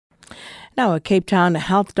Now, a Cape Town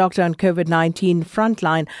health doctor on COVID-19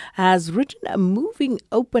 frontline has written a moving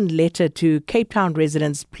open letter to Cape Town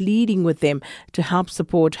residents pleading with them to help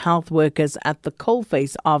support health workers at the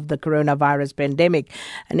coalface of the coronavirus pandemic.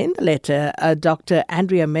 And in the letter, Dr.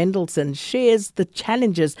 Andrea Mendelsohn shares the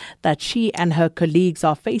challenges that she and her colleagues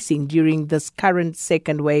are facing during this current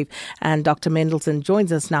second wave. And Dr. Mendelsohn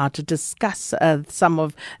joins us now to discuss some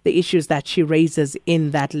of the issues that she raises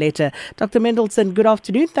in that letter. Dr. Mendelsohn, good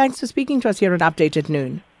afternoon. Thanks for speaking to us here on Update at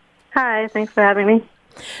Noon. Hi, thanks for having me.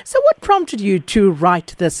 So what prompted you to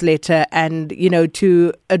write this letter and,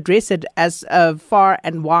 to address it as far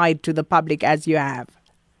and wide to the public as you have?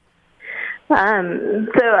 So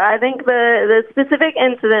I think the specific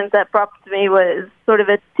incident that prompted me was sort of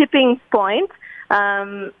a tipping point,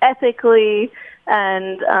 ethically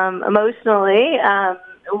and emotionally. Our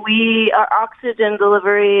oxygen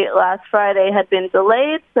delivery last Friday had been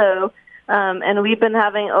delayed, and we've been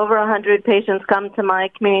having over 100 patients come to my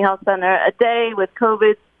community health center a day with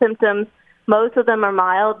COVID symptoms. Most of them are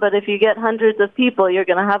mild, but if you get hundreds of people, you're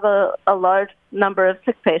going to have a large number of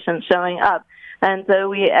sick patients showing up. And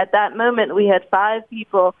so at that moment, we had 5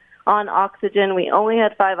 people on oxygen. We only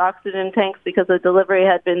had 5 oxygen tanks because the delivery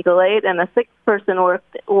had been delayed, and a 6th person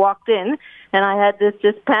walked in, and I had this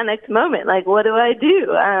just panicked moment, like, what do I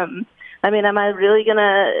do? Am I really going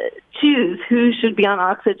to choose who should be on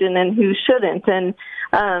oxygen and who shouldn't? And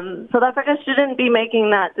South Africa shouldn't be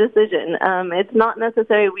making that decision. It's not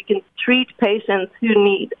necessary. We can treat patients who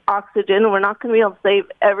need oxygen. We're not going to be able to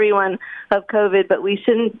save everyone of COVID, but we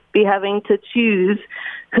shouldn't be having to choose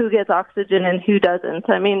who gets oxygen and who doesn't.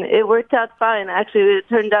 It worked out fine. Actually, it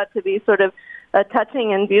turned out to be sort of a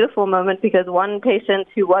touching and beautiful moment because one patient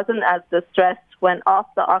who wasn't as distressed went off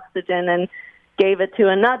the oxygen and gave it to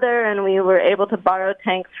another, and we were able to borrow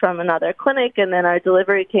tanks from another clinic, and then our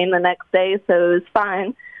delivery came the next day, so it was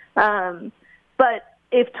fine. But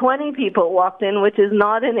if 20 people walked in, which is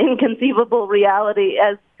not an inconceivable reality,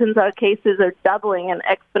 since our cases are doubling and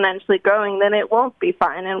exponentially growing, then it won't be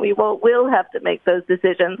fine, and we'll have to make those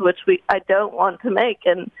decisions, which I don't want to make,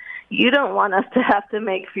 and you don't want us to have to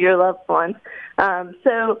make for your loved ones.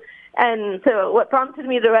 So what prompted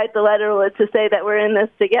me to write the letter was to say that we're in this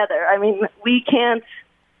together. We can't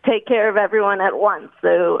take care of everyone at once.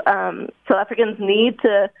 So South Africans need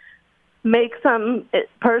to make some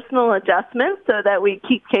personal adjustments so that we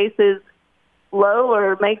keep cases low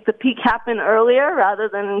or make the peak happen earlier rather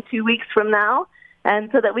than 2 weeks from now, and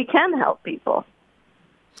so that we can help people.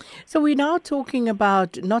 So we're now talking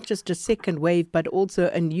about not just a second wave, but also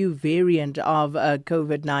a new variant of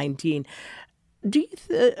COVID-19.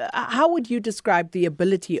 How would you describe the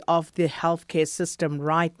ability of the healthcare system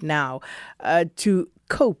right now to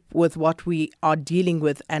cope with what we are dealing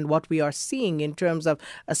with and what we are seeing in terms of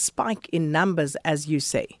a spike in numbers, as you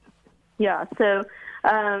say? Yeah, so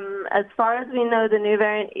as far as we know, the new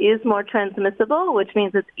variant is more transmissible, which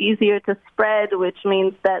means it's easier to spread, which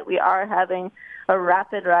means that we are having a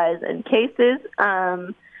rapid rise in cases.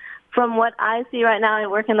 From what I see right now, I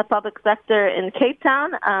work in the public sector in Cape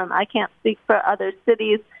Town. I can't speak for other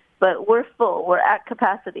cities, but we're full. We're at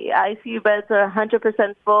capacity. ICU beds are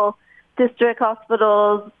 100% full. District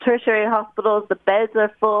hospitals, tertiary hospitals, the beds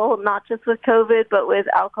are full, not just with COVID, but with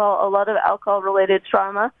alcohol, a lot of alcohol-related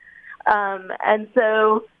trauma. And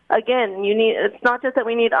so, again, it's not just that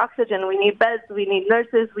we need oxygen. We need beds, we need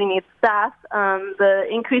nurses, we need staff. The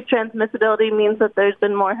increased transmissibility means that there's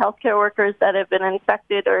been more healthcare workers that have been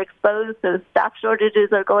infected or exposed, so staff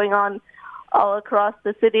shortages are going on all across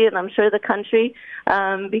the city and I'm sure the country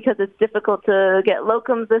because it's difficult to get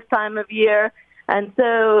locums this time of year. And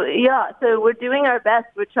so we're doing our best.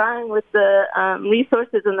 We're trying with the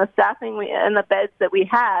resources and the staffing and the beds that we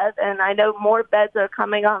have, and I know more beds are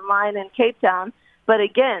coming online in Cape Town. But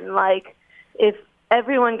again, if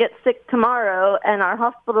everyone gets sick tomorrow and our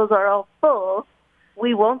hospitals are all full,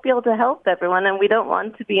 we won't be able to help everyone, and we don't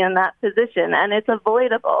want to be in that position. And it's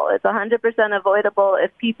avoidable. It's 100% avoidable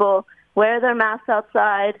if people wear their masks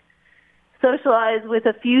outside, socialize with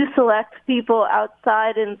a few select people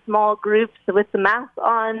outside in small groups with the mask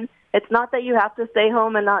on. It's not that you have to stay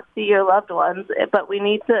home and not see your loved ones, but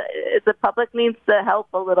the public needs to help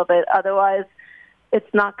a little bit. Otherwise,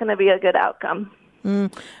 it's not going to be a good outcome.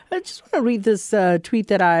 I just want to read this tweet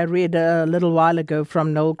that I read a little while ago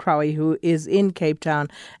from Noel Crowe, who is in Cape Town,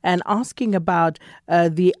 and asking about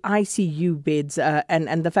the ICU beds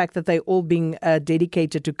and the fact that they're all being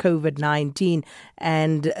dedicated to COVID-19,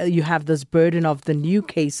 and you have this burden of the new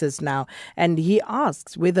cases now. And he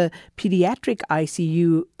asks whether pediatric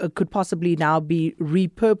ICU could possibly now be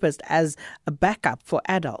repurposed as a backup for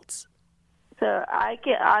adults. So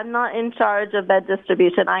I'm not in charge of bed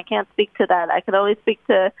distribution. I can't speak to that. I can only speak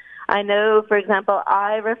to, I know, for example,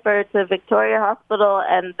 I refer to Victoria Hospital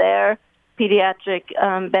and their pediatric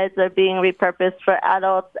beds are being repurposed for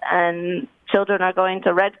adults, and children are going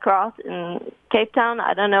to Red Cross in Cape Town.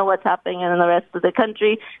 I don't know what's happening in the rest of the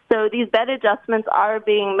country. So these bed adjustments are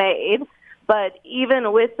being made, but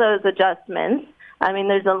even with those adjustments, I mean,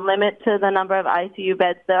 there's a limit to the number of ICU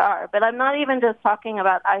beds there are. But I'm not even just talking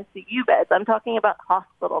about ICU beds. I'm talking about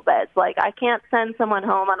hospital beds. Like, I can't send someone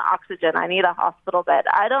home on oxygen. I need a hospital bed.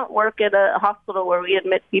 I don't work at a hospital where we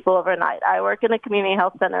admit people overnight. I work in a community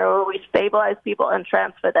health center where we stabilize people and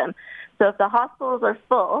transfer them. So if the hospitals are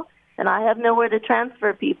full and I have nowhere to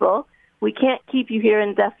transfer people, we can't keep you here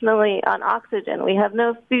indefinitely on oxygen. We have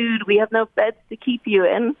no food. We have no beds to keep you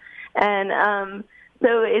in. And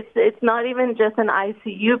so it's not even just an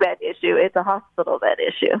ICU bed issue, it's a hospital bed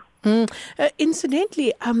issue.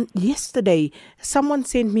 Incidentally, yesterday, someone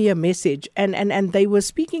sent me a message and they were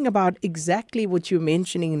speaking about exactly what you're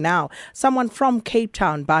mentioning now. Someone from Cape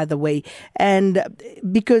Town, by the way, and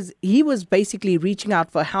because he was basically reaching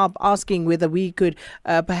out for help, asking whether we could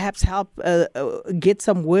perhaps help get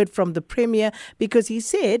some word from the Premier, because he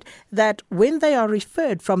said that when they are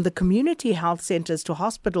referred from the community health centres to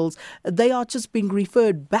hospitals, they are just being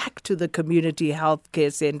referred back to the community health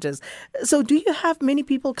care centres. So do you have many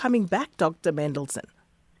people coming back, Dr. Mendelsohn?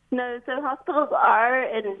 No, so hospitals are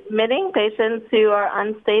admitting patients who are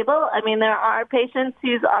unstable. I mean, there are patients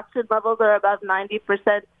whose oxygen levels are above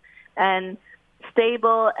 90% and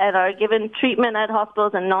stable and are given treatment at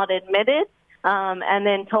hospitals and not admitted, and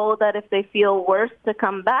then told that if they feel worse to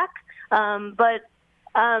come back. But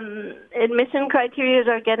admission criteria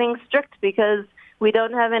are getting strict because we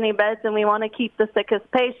don't have any beds and we want to keep the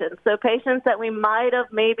sickest patients. So patients that we might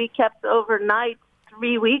have maybe kept overnight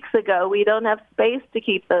 3 weeks ago, we don't have space to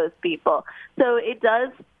keep those people. So it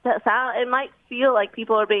does sound, it might feel like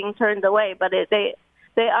people are being turned away, but they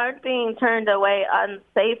aren't being turned away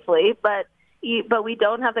unsafely, but we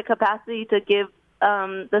don't have the capacity to give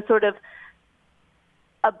the sort of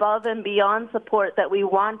above and beyond support that we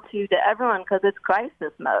want to everyone because it's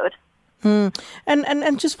crisis mode.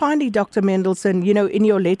 And just finally, Dr. Mendelsohn, you know, in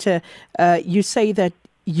your letter, you say that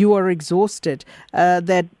you are exhausted,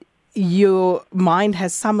 that your mind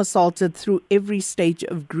has somersaulted through every stage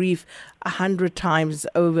of grief 100 times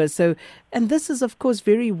over. So, and this is, of course,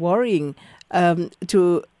 very worrying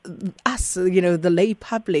to us, you know, the lay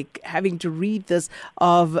public, having to read this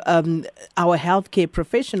of our healthcare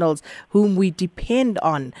professionals whom we depend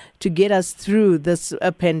on to get us through this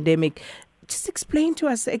pandemic. Just explain to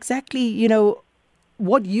us exactly, you know,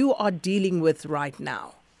 what you are dealing with right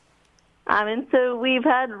now. I mean, so we've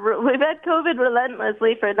had COVID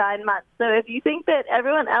relentlessly for 9 months. So if you think that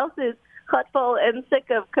everyone else is hurtful and sick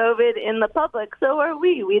of COVID in the public, so are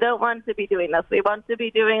we. We don't want to be doing this. We want to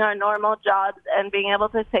be doing our normal jobs and being able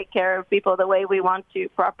to take care of people the way we want to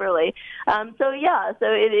properly. So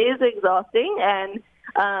it is exhausting, and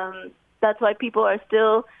that's why people are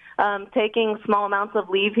still taking small amounts of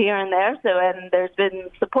leave here and there. So, and there's been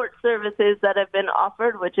support services that have been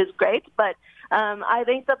offered, which is great. But I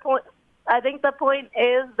think the point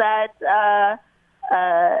is that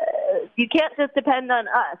you can't just depend on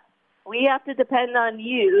us. We have to depend on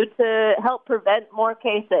you to help prevent more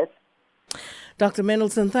cases. Dr.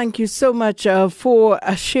 Mendelsohn, thank you so much for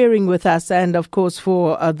sharing with us and, of course,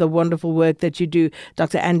 for the wonderful work that you do.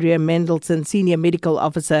 Dr. Andrea Mendelsohn, Senior Medical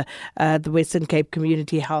Officer at the Western Cape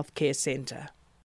Community Health Care Centre.